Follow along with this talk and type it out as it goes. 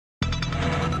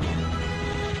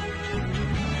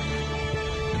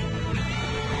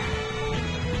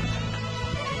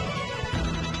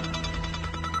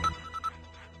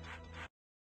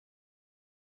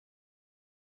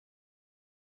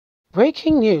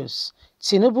Breaking news.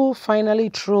 Tinubu finally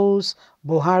throws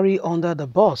Buhari under the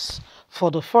bus. For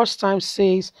the first time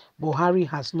says Buhari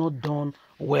has not done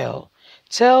well.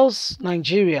 Tells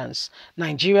Nigerians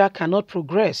Nigeria cannot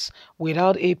progress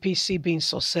without APC being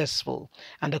successful.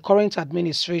 And the current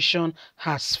administration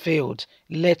has failed.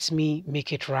 Let me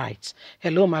make it right.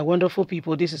 Hello, my wonderful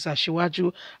people. This is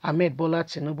Asiwaju Ahmed Bola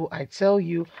Tinubu. I tell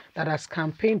you that as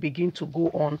campaign begin to go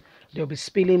on, they'll be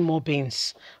spilling more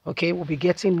beans. Okay, we'll be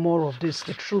getting more of this.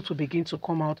 The truth will begin to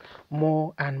come out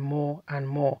more and more and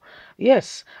more.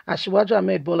 Yes, Asiwaju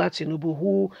Ahmed Bola Tinubu,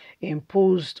 who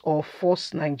imposed or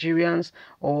forced Nigerians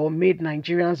or made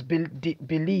Nigerians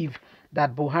believe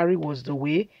that Buhari was the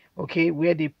way. Okay,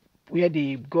 where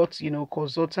they got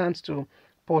consultants to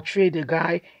portray the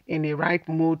guy in the right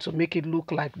mood to make it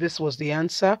look like this was the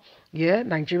answer. Yeah,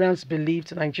 Nigerians,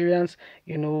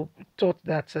 thought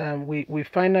that we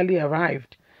finally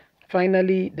arrived.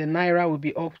 Finally, the naira will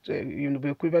be up, be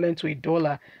equivalent to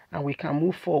 $1, and we can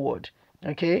move forward.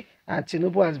 Okay, and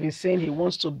Tinubu has been saying he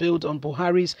wants to build on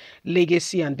Buhari's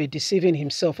legacy and be deceiving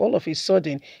himself. All of a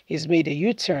sudden, he's made a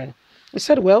U-turn. He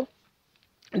said, well,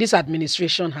 this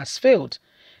administration has failed.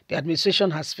 The administration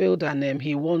has failed, and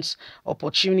he wants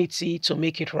opportunity to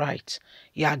make it right.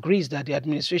 He agrees that the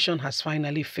administration has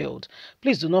finally failed.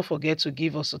 Please do not forget to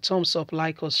give us a thumbs up,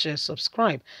 like us, share,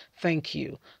 subscribe. Thank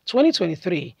you.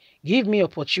 2023, give me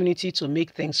opportunity to make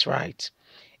things right.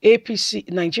 APC,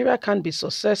 Nigeria can't be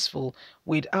successful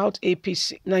without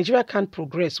APC. Nigeria can't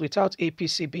progress without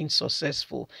APC being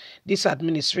successful. This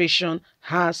administration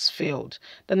has failed.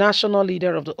 The national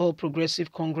leader of the All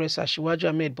Progressive Congress, Asiwaju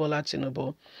Ahmed Bola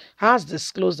Tinubu, has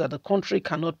disclosed that the country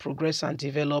cannot progress and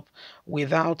develop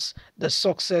without the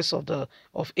success of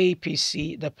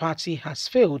APC. The party has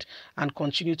failed and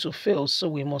continue to fail, so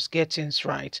we must get things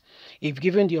right. If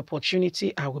given the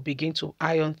opportunity, I will begin to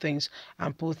iron things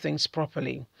and put things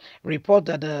properly. Report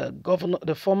that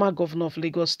the former governor of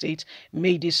Lagos State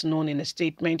made this known in a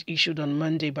statement issued on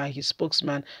Monday by his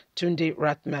spokesman, Tunde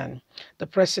Ratman. The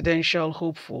presidential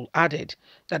hopeful added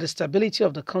that the stability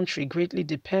of the country greatly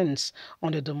depends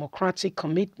on the democratic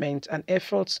commitment and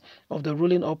efforts of the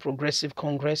ruling All Progressive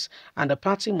Congress, and the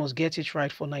party must get it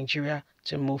right for Nigeria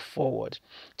to move forward.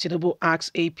 Tinubu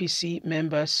asked APC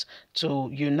members to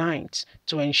unite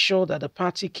to ensure that the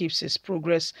party keeps its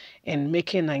progress in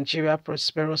making Nigeria a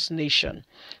prosperous nation.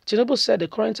 Tinubu said the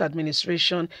current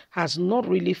administration has not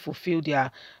really fulfilled their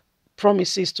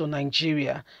promises to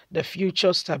Nigeria. The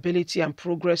future stability and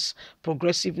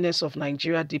progressiveness of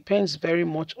Nigeria depends very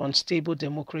much on stable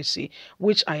democracy,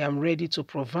 which I am ready to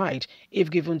provide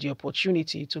if given the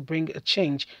opportunity to bring a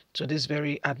change to this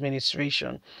very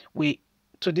administration.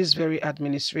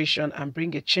 And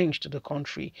bring a change to the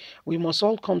country. We must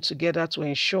all come together to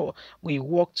ensure we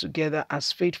work together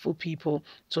as faithful people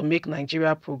to make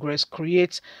Nigeria progress,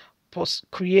 create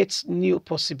new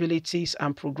possibilities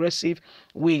and progressive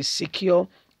ways, secure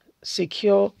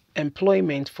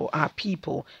employment for our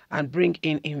people, and bring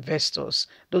in investors.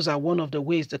 Those are one of the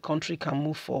ways the country can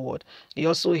move forward. He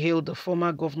also hailed the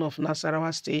former governor of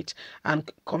Nasarawa State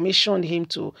and commissioned him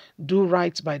to do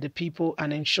right by the people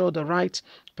and ensure the right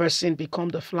person become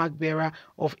the flag bearer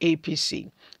of APC.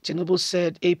 Tinubu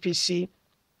said APC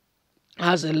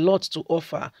has a lot to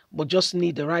offer, but just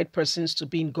need the right persons to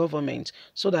be in government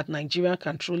so that Nigeria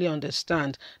can truly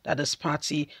understand that this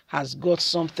party has got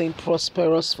something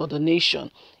prosperous for the nation.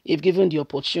 If given the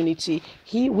opportunity,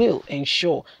 he will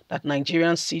ensure that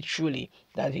Nigerians see truly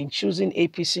that in choosing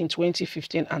APC in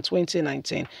 2015 and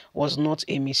 2019 was not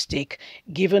a mistake.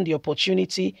 Given the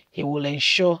opportunity, he will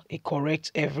ensure he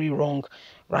corrects every wrong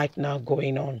right now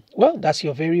going on. Well, that's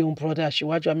your very own brother,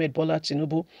 Asiwaju Ahmed Bola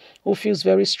Tinubu, who feels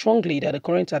very strongly that the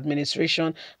current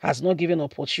administration has not given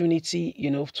opportunity,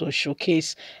 to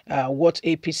showcase what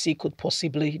APC could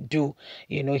possibly do.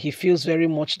 He feels very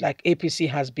much like APC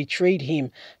has betrayed him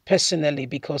personally,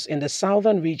 because in the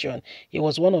southern region, he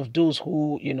was one of those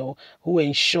who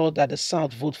ensured that the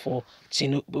South vote for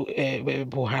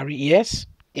Buhari. Yes,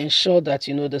 ensure that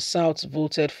the South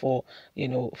voted for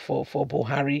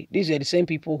Buhari. These are the same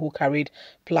people who carried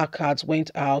placards,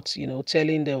 went out,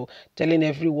 telling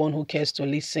everyone who cares to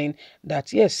listen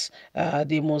that yes,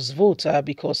 they must vote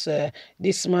because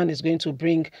this man is going to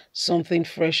bring something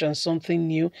fresh and something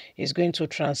new. He's going to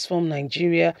transform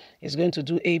Nigeria. He's going to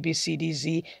do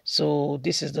ABCDZ. So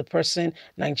this is the person.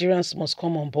 Nigerians must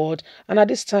come on board. And at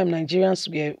this time, Nigerians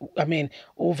were,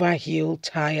 overhealed,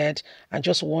 tired, and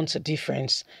just want a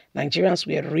difference. Nigerians. Nigerians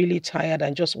were really tired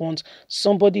and just want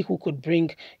somebody who could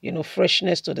bring,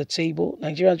 freshness to the table.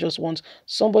 Nigerians just want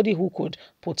somebody who could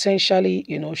potentially,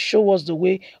 show us the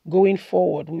way going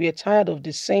forward. We were tired of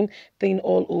the same thing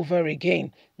all over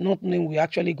again, not knowing we're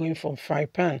actually going from fry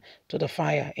pan to the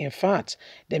fire. In fact,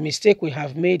 the mistake we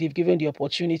have made, if given the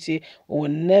opportunity, we will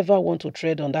never want to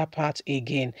tread on that path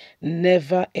again.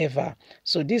 Never, ever.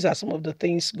 So these are some of the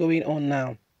things going on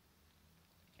now.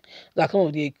 That's some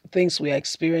of the things we are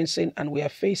experiencing and we are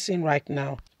facing right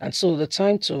now. And so the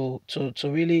time to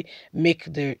really make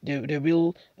the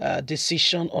real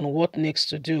decision on what next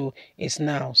to do is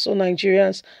now. So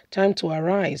Nigerians, time to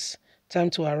arise. Time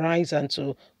to arise and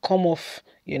to come off,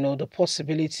 the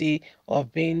possibility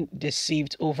of being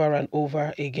deceived over and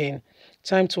over again.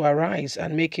 Time to arise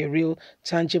and make a real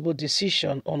tangible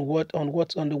decision on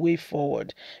on the way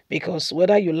forward, because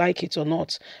whether you like it or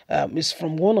not, it's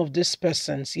from one of these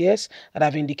persons, yes, that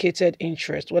have indicated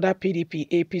interest, whether PDP,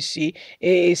 APC,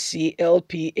 AAC,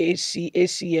 LP, AC,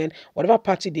 ACN, whatever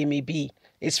party they may be.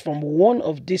 It's from one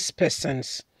of these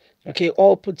persons. Okay,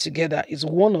 all put together is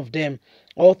one of them.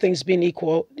 All things being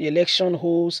equal, the election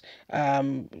holds,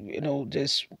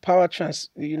 there's power is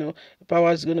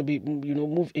going to be,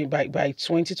 moved in by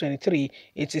 2023.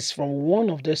 It is from one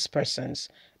of these persons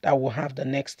that will have the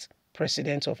next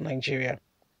president of Nigeria.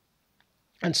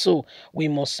 And so we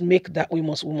must make that, we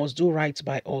must do right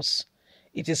by us.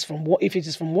 It is from what, if it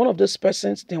is from one of those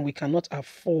persons, then we cannot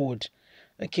afford,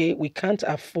 okay, we can't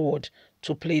afford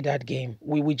to play that game.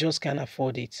 We just can't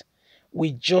afford it.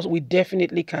 We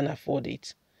definitely can't afford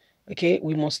it. Okay,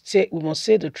 we must say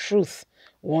the truth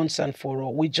once and for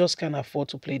all. We just can't afford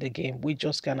to play the game. We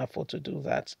just can't afford to do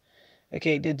that.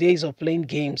 Okay, the days of playing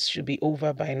games should be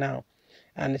over by now.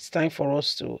 And it's time for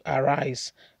us to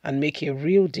arise and make a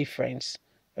real difference.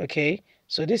 Okay,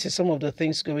 so this is some of the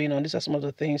things going on. These are some of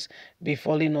the things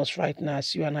befalling us right now.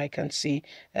 As you and I can see,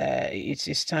 it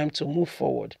is time to move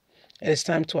forward. It is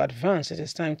time to advance. It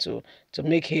is time to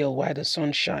make hail while the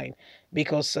sun shines,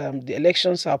 because the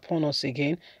elections are upon us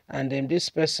again, and then these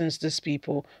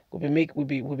people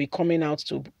will be coming out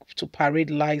to parade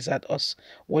lies at us.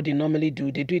 What they normally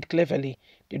do, they do it cleverly.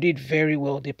 They do it very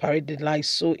well. They parade the lies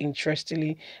so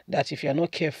interestingly that if you're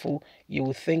not careful, you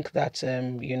will think that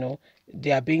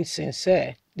they are being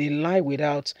sincere. They lie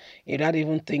without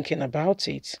even thinking about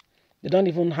it. They don't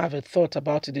even have a thought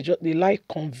about it. They lie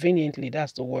conveniently.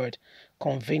 That's the word,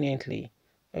 conveniently.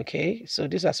 Okay, so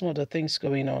these are some of the things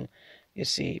going on. You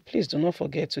see, please do not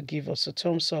forget to give us a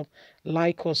thumbs up,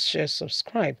 like us, share,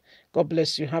 subscribe. God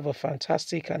bless you. Have a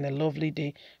fantastic and a lovely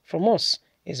day. From us,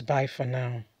 it's bye for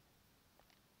now.